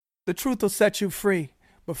The truth will set you free,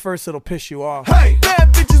 but first it'll piss you off. Hey, bad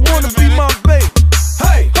bitches wanna be my babe.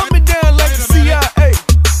 Hey, hunt me down like the CIA. Hey,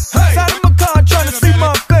 side of my car trying to see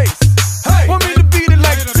my face. Hey, want me to beat it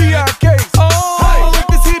like the TIKs. Oh, hey, if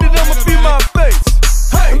it's heated, I'ma be my face.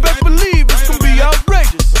 Hey, and best believe it's gonna be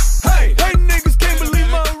outrageous. Hey, niggas can't believe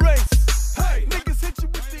my race. Hey, niggas hit you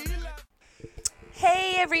with the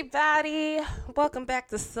Hey everybody, welcome back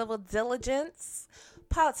to Civil Diligence.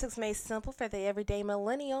 Politics made simple for the everyday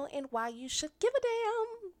millennial and why you should give a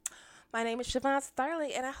damn. My name is Siobhan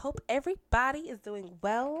Starling and I hope everybody is doing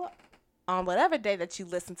well on whatever day that you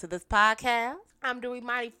listen to this podcast. I'm doing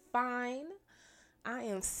mighty fine. I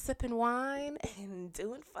am sipping wine and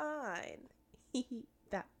doing fine.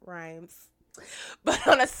 That rhymes. But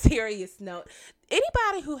on a serious note,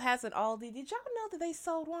 anybody who has an Aldi, did y'all know that they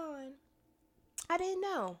sold wine? I didn't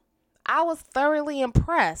know. I was thoroughly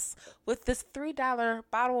impressed with this $3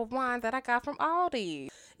 bottle of wine that I got from Aldi.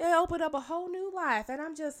 It opened up a whole new life, and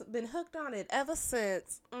I've just been hooked on it ever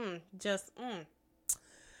since.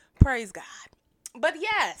 Praise God. But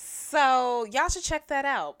yes, so y'all should check that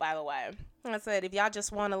out, by the way. Like I said, if y'all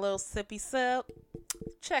just want a little sippy sip,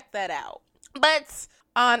 check that out. But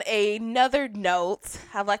on another note,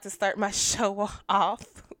 I'd like to start my show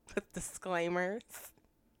off with disclaimers.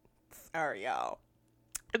 Sorry, y'all.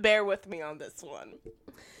 Bear with me on this one.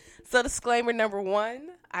 So disclaimer number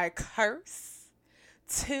 1, I curse.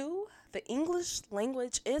 2, the English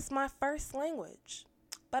language is my first language,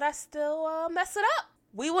 but I still mess it up.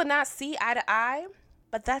 We will not see eye to eye,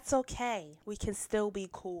 but that's okay. We can still be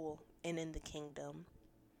cool and in the kingdom.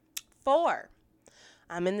 4,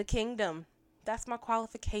 I'm in the kingdom. That's my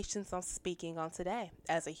qualifications on speaking on today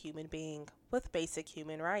as a human being with basic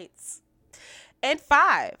human rights. And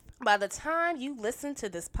 5, by the time you listen to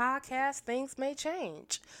this podcast, things may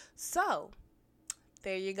change. So,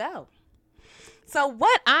 there you go. So,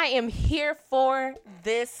 what I am here for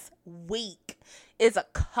this week is a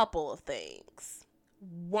couple of things.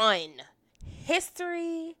 1,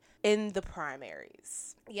 history in the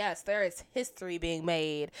primaries. Yes, there is history being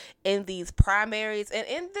made in these primaries and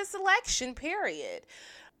in this election period.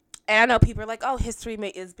 And I know people are like, oh, history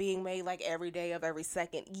is being made like every day of every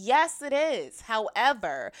second. Yes, it is.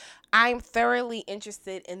 However, I'm thoroughly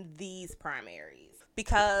interested in these primaries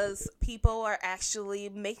because people are actually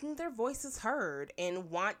making their voices heard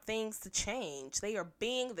and want things to change. They are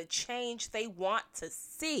being the change they want to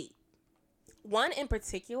see. One in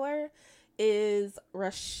particular is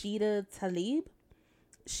Rashida Tlaib.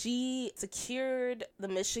 She secured the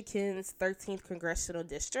Michigan's 13th congressional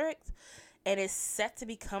district and is set to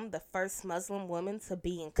become the first Muslim woman to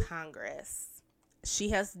be in Congress. She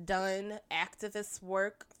has done activist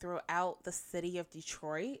work throughout the city of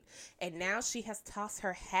Detroit, and now she has tossed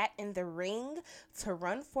her hat in the ring to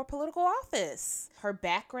run for political office. Her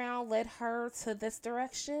background led her to this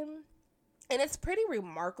direction, and it's pretty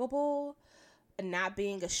remarkable not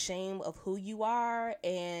being ashamed of who you are,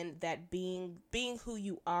 and that being who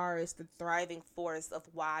you are is the thriving force of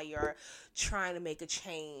why you're trying to make a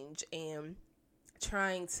change and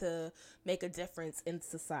trying to make a difference in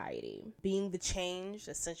society. Being the change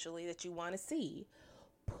essentially that you want to see.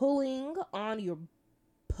 Putting on your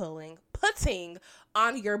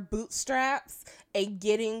bootstraps and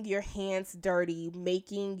getting your hands dirty,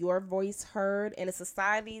 making your voice heard in a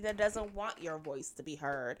society that doesn't want your voice to be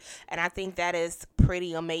heard. And I think that is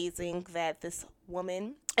pretty amazing that this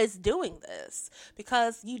woman is doing this,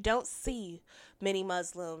 because you don't see many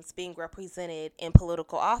Muslims being represented in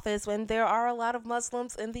political office when there are a lot of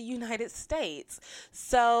Muslims in the United States.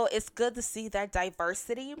 So it's good to see that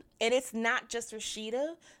diversity. And it's not just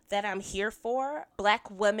Rashida that I'm here for. Black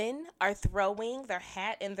women are throwing their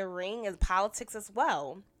hat in the ring in politics as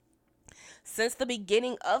well. Since the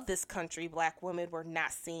beginning of this country, Black women were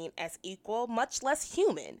not seen as equal, much less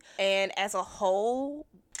human. And as a whole,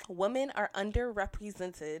 women are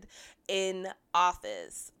underrepresented in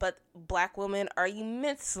office, but Black women are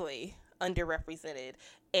immensely underrepresented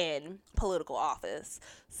in political office.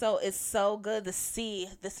 So it's so good to see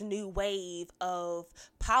this new wave of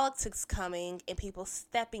politics coming and people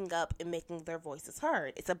stepping up and making their voices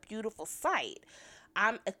heard. It's a beautiful sight.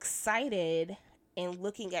 I'm excited in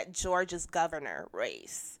looking at Georgia's governor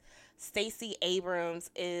race. Stacey Abrams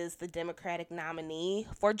is the Democratic nominee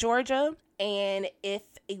for Georgia, and if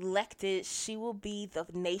elected, she will be the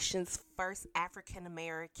nation's first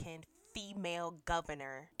African-American female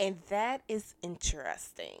governor, and that is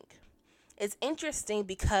interesting. It's interesting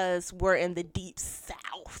because we're in the deep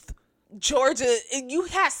South. Georgia, you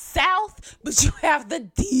have South, but you have the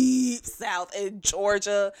deep South, and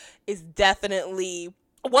Georgia is definitely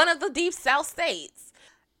one of the deep South states.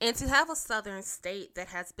 And to have a southern state that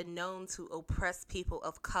has been known to oppress people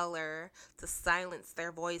of color, to silence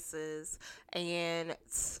their voices, and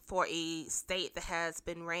for a state that has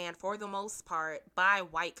been ran, for the most part, by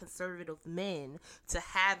white conservative men, to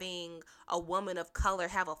having a woman of color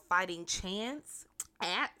have a fighting chance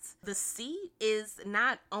at the seat is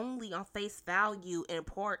not only on face value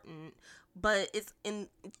important, but it's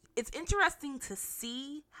interesting to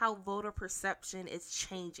see how voter perception is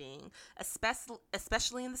changing,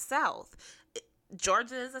 especially in the South.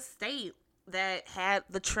 Georgia is a state that had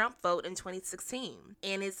the Trump vote in 2016,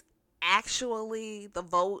 and the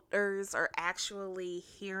voters are actually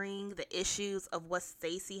hearing the issues of what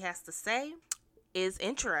Stacey has to say is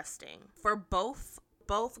interesting. For both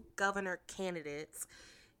governor candidates,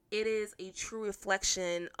 it is a true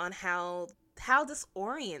reflection on how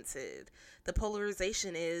disoriented the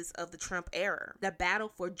polarization is of the Trump era. The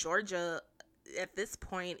battle for Georgia at this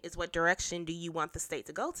point is, what direction do you want the state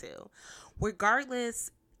to go to?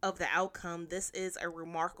 Regardless of the outcome, this is a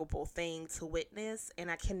remarkable thing to witness,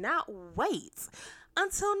 and I cannot wait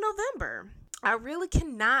until November. I really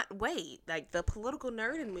cannot wait. Like, the political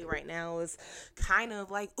nerd in me right now is kind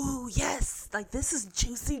of like, ooh, yes, like, this is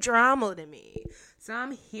juicy drama to me. So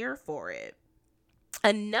I'm here for it.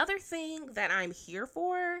 Another thing that I'm here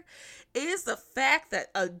for is the fact that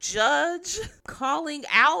a judge calling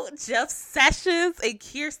out Jeff Sessions and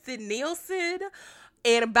Kirstjen Nielsen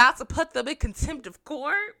and about to put them in contempt of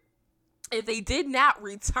court if they did not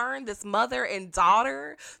return this mother and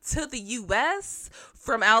daughter to the U.S.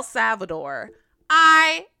 from El Salvador.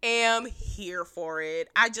 I am here for it.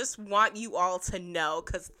 I just want you all to know,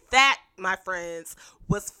 because that, my friends,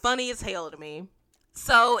 was funny as hell to me.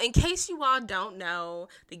 So, in case you all don't know,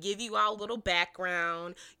 to give you all a little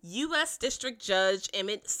background, U.S. District Judge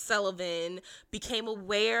Emmett Sullivan became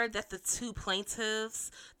aware that the two plaintiffs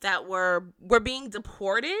that were being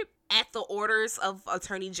deported at the orders of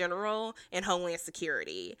Attorney General and Homeland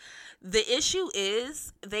Security. The issue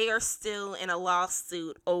is they are still in a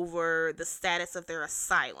lawsuit over the status of their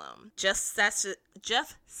asylum. Jeff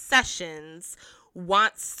Sessions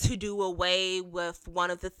wants to do away with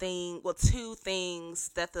two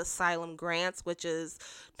things that the asylum grants, which is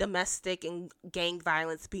domestic and gang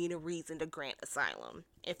violence being a reason to grant asylum.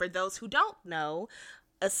 And for those who don't know,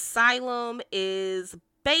 asylum is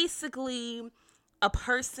basically a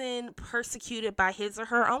person persecuted by his or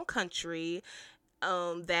her own country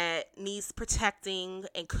that needs protecting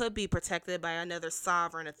and could be protected by another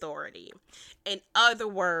sovereign authority. In other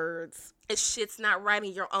words, if shit's not right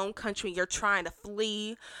in your own country, you're trying to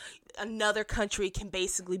flee, another country can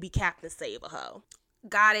basically be Captain Save-A-Ho.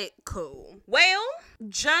 Got it? Cool. Well,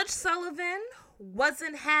 Judge Sullivan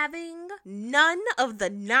wasn't having none of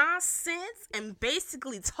the nonsense and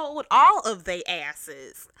basically told all of they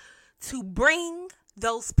asses to bring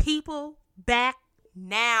those people back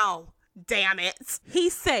now. Damn it. He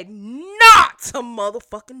said not to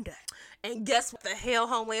motherfucking day. And guess what the hell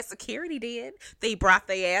Homeland Security did? They brought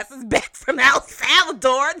their asses back from El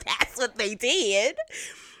Salvador. That's what they did.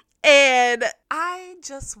 And I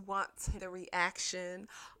just want the reaction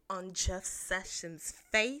on Jeff Sessions'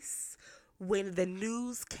 face when the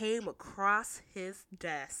news came across his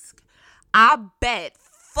desk. I bet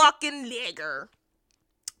fucking nigger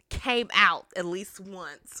came out at least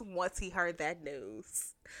once he heard that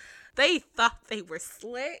news. They thought they were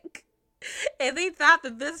slick, and they thought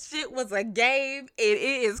that this shit was a game, and it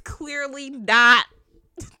is clearly not.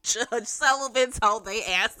 Judge Sullivan told they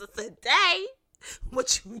asses today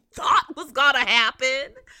what you thought was gonna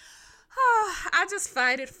happen. I just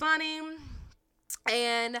find it funny,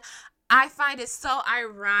 and I find it so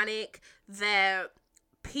ironic that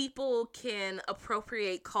people can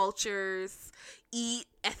appropriate cultures, eat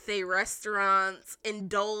at their restaurants,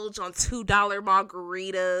 indulge on $2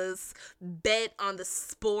 margaritas, bet on the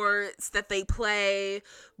sports that they play,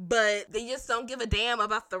 but they just don't give a damn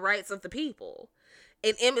about the rights of the people.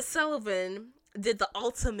 And Emmett Sullivan did the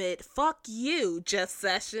ultimate fuck you, Jeff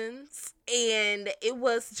Sessions. And it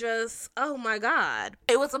was just, oh my God.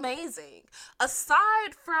 It was amazing.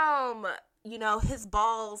 Aside from, his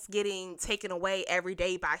balls getting taken away every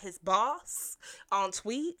day by his boss on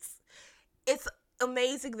tweets, it's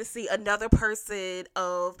amazing to see another person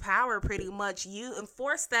of power pretty much you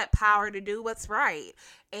enforce that power to do what's right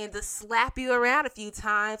and to slap you around a few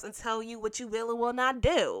times and tell you what you will and will not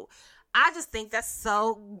do. I just think that's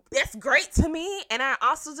great to me, and I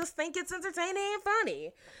also just think it's entertaining and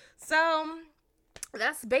funny. So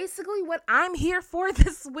that's basically what I'm here for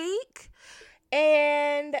this week.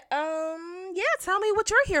 And tell me what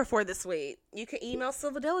you're here for this week. You can email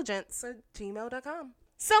silverdiligence@gmail.com.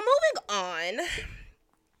 So moving on,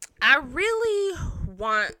 I really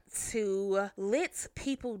want to let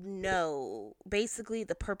people know basically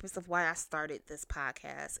the purpose of why I started this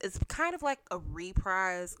podcast. It's kind of like a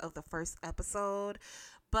reprise of the first episode,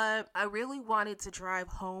 but I really wanted to drive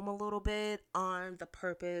home a little bit on the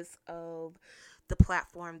purpose of the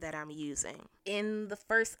platform that I'm using. In the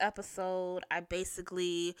first episode, I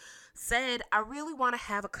basically said I really want to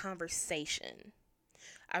have a conversation.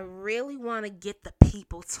 I really want to get the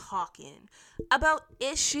people talking about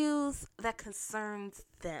issues that concerns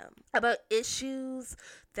them, about issues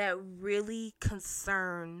that really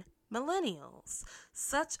concern millennials,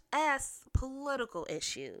 such as political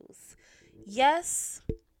issues. Yes,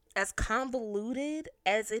 as convoluted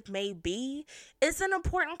as it may be, it's an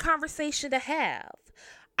important conversation to have.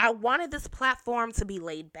 I wanted this platform to be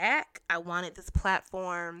laid back. I wanted this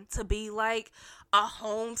platform to be like a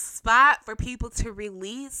home spot for people to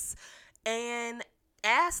release and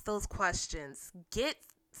ask those questions. Get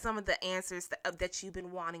some of the answers that you've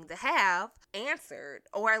been wanting to have answered,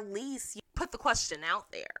 or at least put the question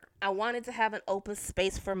out there. I wanted to have an open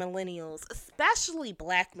space for millennials, especially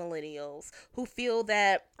Black millennials, who feel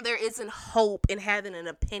that there isn't hope in having an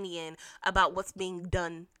opinion about what's being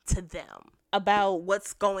done to them, about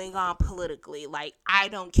what's going on politically. Like, I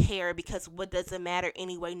don't care because what does it matter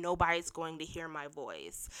anyway? Nobody's going to hear my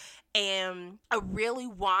voice. And I really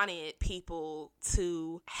wanted people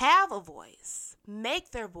to have a voice,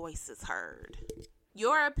 make their voices heard.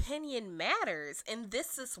 Your opinion matters, and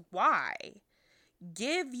this is why.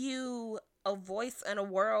 Give you a voice in a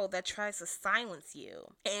world that tries to silence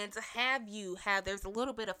you, and to have there's a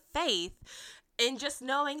little bit of faith in just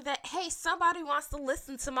knowing that, hey, somebody wants to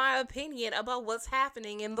listen to my opinion about what's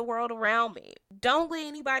happening in the world around me. Don't let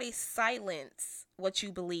anybody silence what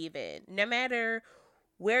you believe in, no matter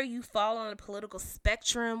where you fall on the political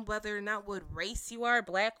spectrum, whether or not what race you are,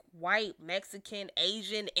 Black, white, Mexican,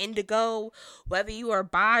 Asian, indigo, whether you are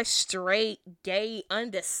bi, straight, gay,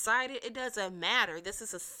 undecided, it doesn't matter. This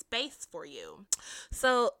is a space for you.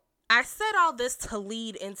 So I said all this to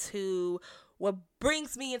lead into what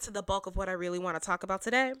brings me into the bulk of what I really want to talk about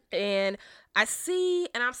today. And I'm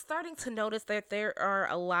starting to notice that there are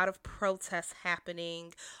a lot of protests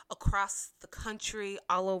happening across the country,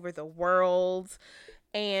 all over the world.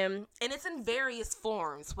 And it's in various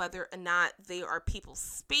forms, whether or not they are people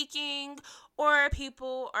speaking or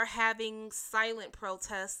people are having silent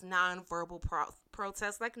protests, nonverbal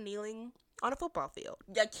protests, like kneeling on a football field.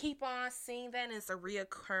 I keep on seeing that as a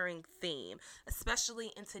reoccurring theme,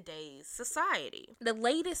 especially in today's society. The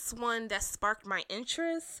latest one that sparked my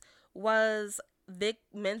interest was Vic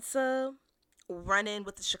Mensa running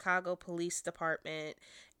with the Chicago Police Department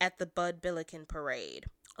at the Bud Billiken parade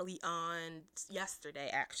on yesterday,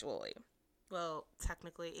 actually. Well,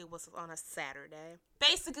 technically, it was on a Saturday.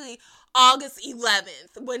 Basically, August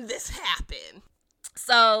 11th when this happened.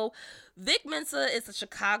 So, Vic Mensa is a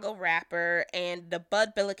Chicago rapper, and the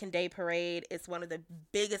Bud Billiken Day Parade is one of the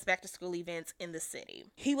biggest back-to-school events in the city.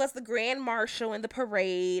 He was the grand marshal in the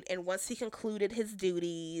parade, and once he concluded his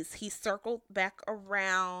duties, he circled back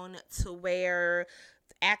around to where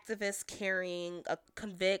activists carrying a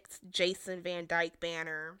Convict Jason Van Dyke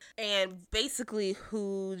banner. And basically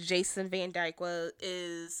who Jason Van Dyke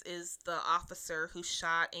is the officer who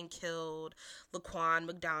shot and killed Laquan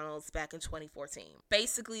McDonald's back in 2014.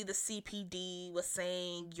 Basically, the CPD was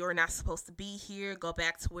saying, you're not supposed to be here, go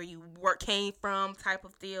back to where you came from, type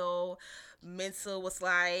of deal. Mensa was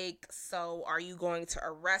like, so are you going to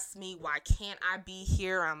arrest me? Why can't I be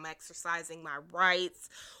here? I'm exercising my rights.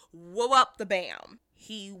 Whoa up the bam.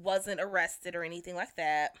 He wasn't arrested or anything like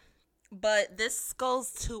that. But this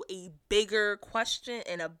goes to a bigger question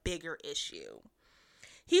and a bigger issue.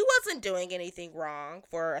 He wasn't doing anything wrong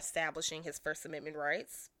for establishing his First Amendment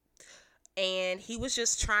rights. And he was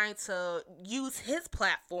just trying to use his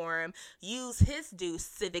platform, use his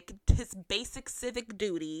basic civic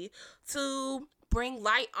duty to bring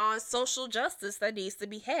light on social justice that needs to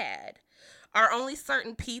be had. Are only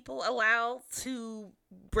certain people allowed to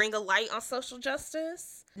bring a light on social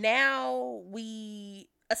justice? Now we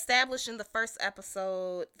established in the first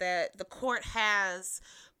episode that the court has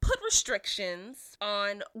put restrictions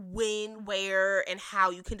on when, where, and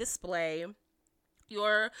how you can display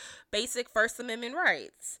your basic First Amendment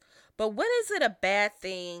rights. But when is it a bad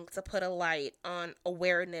thing to put a light on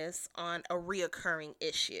awareness on a reoccurring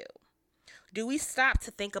issue? Do we stop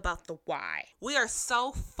to think about the why? We are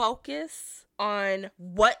so focused on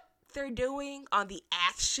what they're doing, on the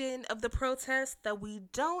action of the protest, that we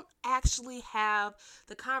don't actually have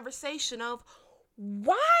the conversation of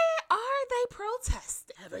why are they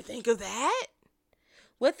protesting? Ever think of that?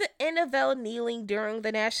 With the NFL kneeling during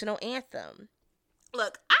the national anthem,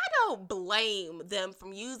 Look, I don't blame them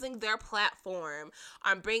from using their platform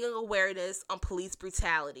on bringing awareness on police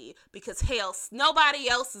brutality because, hell, nobody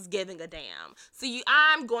else is giving a damn. So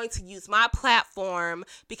I'm going to use my platform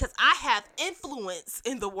because I have influence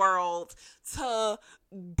in the world to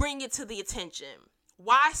bring it to the attention.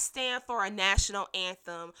 Why stand for a national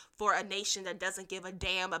anthem for a nation that doesn't give a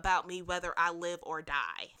damn about me whether I live or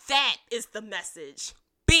die? That is the message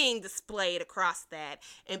being displayed across that,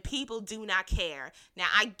 and people do not care. Now,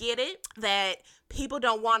 I get it that people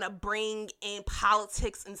don't want to bring in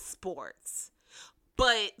politics and sports,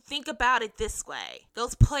 but think about it this way.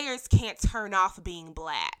 Those players can't turn off being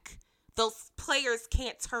black. Those players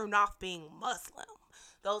can't turn off being Muslim.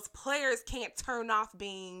 Those players can't turn off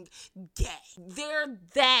being gay. They're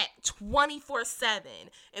that 24/7.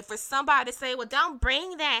 And for somebody to say, well, don't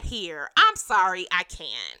bring that here, I'm sorry, I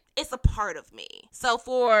can't. It's a part of me. So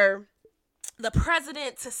for the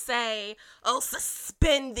president to say, oh,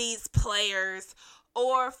 suspend these players,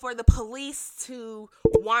 or for the police to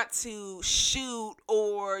want to shoot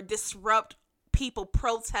or disrupt people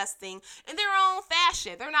protesting in their own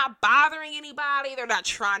fashion. They're not bothering anybody. They're not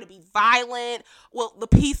trying to be violent. Well, the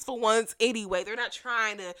peaceful ones anyway. They're not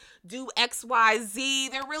trying to do X, Y, Z.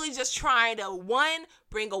 They're really just trying to, one,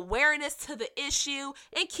 bring awareness to the issue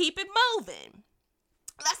and keep it moving.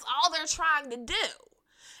 That's all they're trying to do.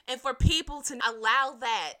 And for people to allow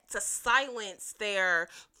that to silence their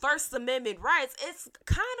First Amendment rights, it's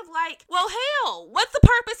kind of like, well, hell, what's the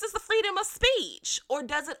purpose is the freedom of speech? Or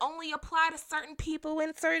does it only apply to certain people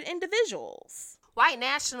and certain individuals? White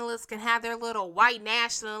nationalists can have their little white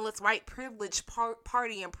nationalist, white privilege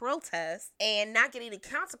party and protest and not get any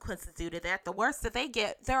consequences due to that. The worst that they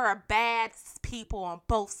get, there are bad people on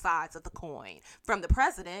both sides of the coin. From the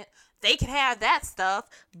president, they can have that stuff,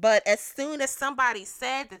 but as soon as somebody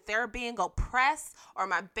said that they're being oppressed or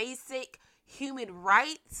my basic human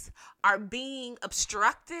rights are being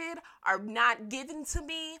obstructed, are not given to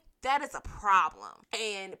me, that is a problem.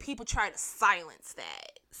 And people try to silence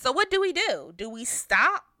that. So what do? Do we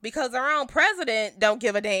stop because our own president don't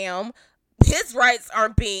give a damn? His rights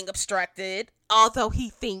aren't being obstructed, although he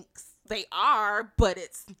thinks they are, but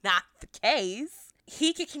it's not the case.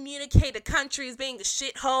 He can communicate the country as being the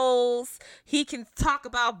shitholes. He can talk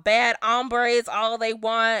about bad hombres all they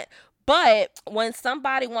want. But when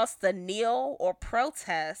somebody wants to kneel or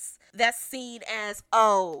protest, that's seen as,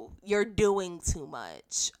 oh, you're doing too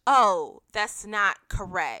much. Oh, that's not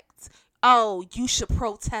correct. Oh, you should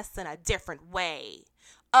protest in a different way.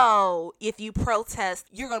 Oh, if you protest,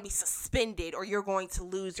 you're going to be suspended or you're going to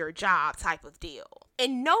lose your job type of deal.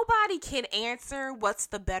 And nobody can answer what's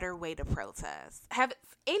the better way to protest. Have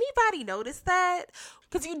anybody noticed that?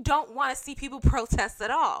 Because you don't want to see people protest at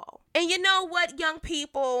all. And you know what, young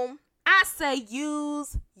people? I say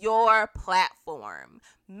use your platform.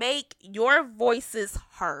 Make your voices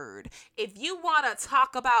heard. If you want to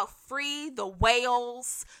talk about free the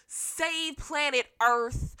whales, save planet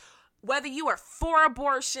Earth, whether you are for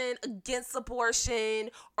abortion, against abortion,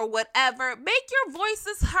 or whatever, make your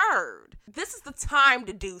voices heard. This is the time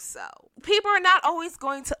to do so. People are not always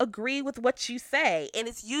going to agree with what you say. And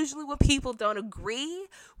it's usually when people don't agree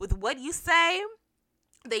with what you say,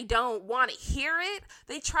 they don't want to hear it,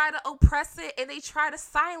 they try to oppress it, and they try to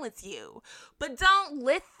silence you. But don't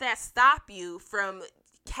let that stop you from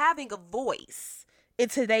having a voice in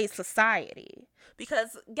today's society.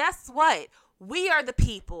 Because guess what? We are the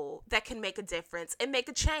people that can make a difference and make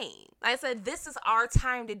a change. Like I said, this is our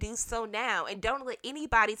time to do so now, and don't let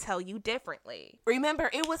anybody tell you differently.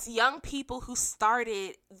 Remember, it was young people who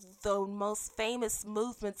started the most famous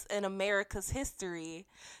movements in America's history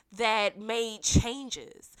that made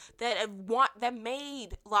changes, that made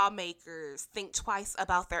lawmakers think twice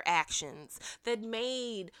about their actions, that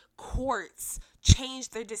made courts change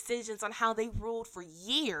their decisions on how they ruled for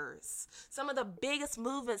years. Some of the biggest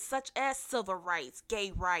movements, such as civil rights,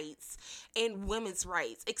 gay rights, and women's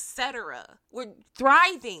rights, etc., were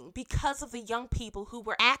thriving because of the young people who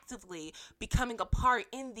were actively becoming a part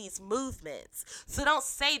in these movements. So don't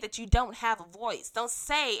say that you don't have a voice. Don't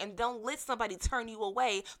say and don't let somebody turn you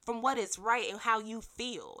away from what is right and how you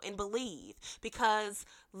feel and believe. Because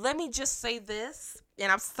let me just say this,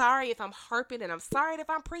 and I'm sorry if I'm harping and I'm sorry if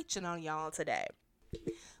I'm preaching on y'all today,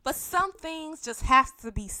 but some things just have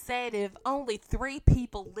to be said. If only 3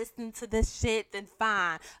 people listen to this shit, then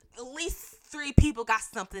fine. At least 3 people got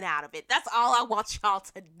something out of it. That's all I want y'all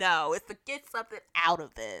to know, is to get something out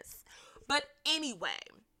of this. But anyway,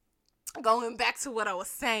 going back to what I was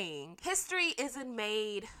saying, history isn't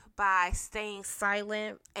made by staying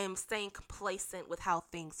silent and staying complacent with how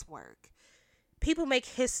things work. People make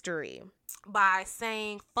history by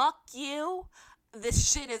saying, fuck you,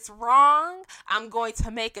 this shit is wrong. I'm going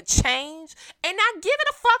to make a change and not give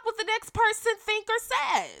a fuck what the next person think or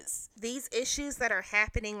says. These issues that are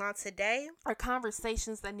happening on today are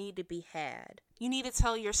conversations that need to be had. You need to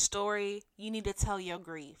tell your story. You need to tell your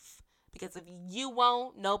grief. Because if you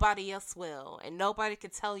won't, nobody else will. And nobody can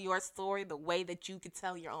tell your story the way that you can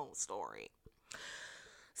tell your own story.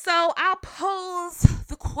 So I'll pose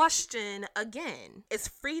the question again. Is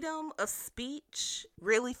freedom of speech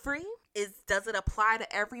really free? Does it apply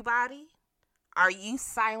to everybody? Are you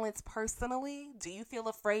silenced personally? Do you feel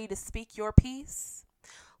afraid to speak your piece?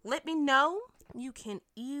 Let me know. You can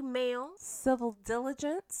email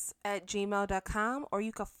civildiligence@gmail.com, or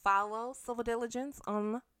you can follow Civil Diligence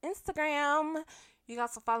on Instagram. You can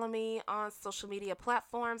also follow me on social media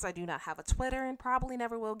platforms. I do not have a Twitter and probably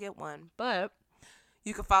never will get one, but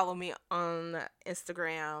you can follow me on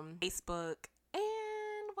Instagram, Facebook,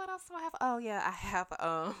 and what else do I have? Oh yeah, I have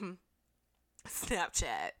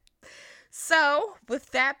Snapchat. So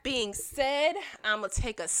with that being said, I'm gonna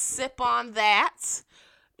take a sip on that.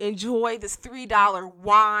 Enjoy this $3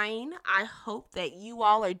 wine. I hope that you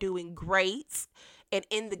all are doing great and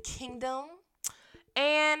in the kingdom.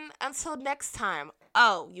 And until next time.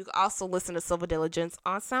 Oh, you can also listen to Civil Diligence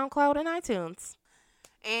on SoundCloud and iTunes.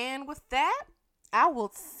 And with that, I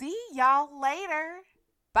will see y'all later.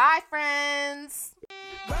 Bye, friends.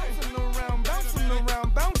 Bouncing around, bouncing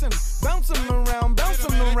around, bouncing, bouncing around,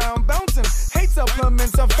 bouncing around, bouncing. Hate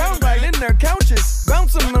supplements are found right in their couches.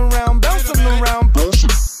 Bouncing around, bouncing around, bouncing.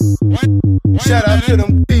 Shout out to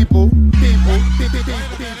them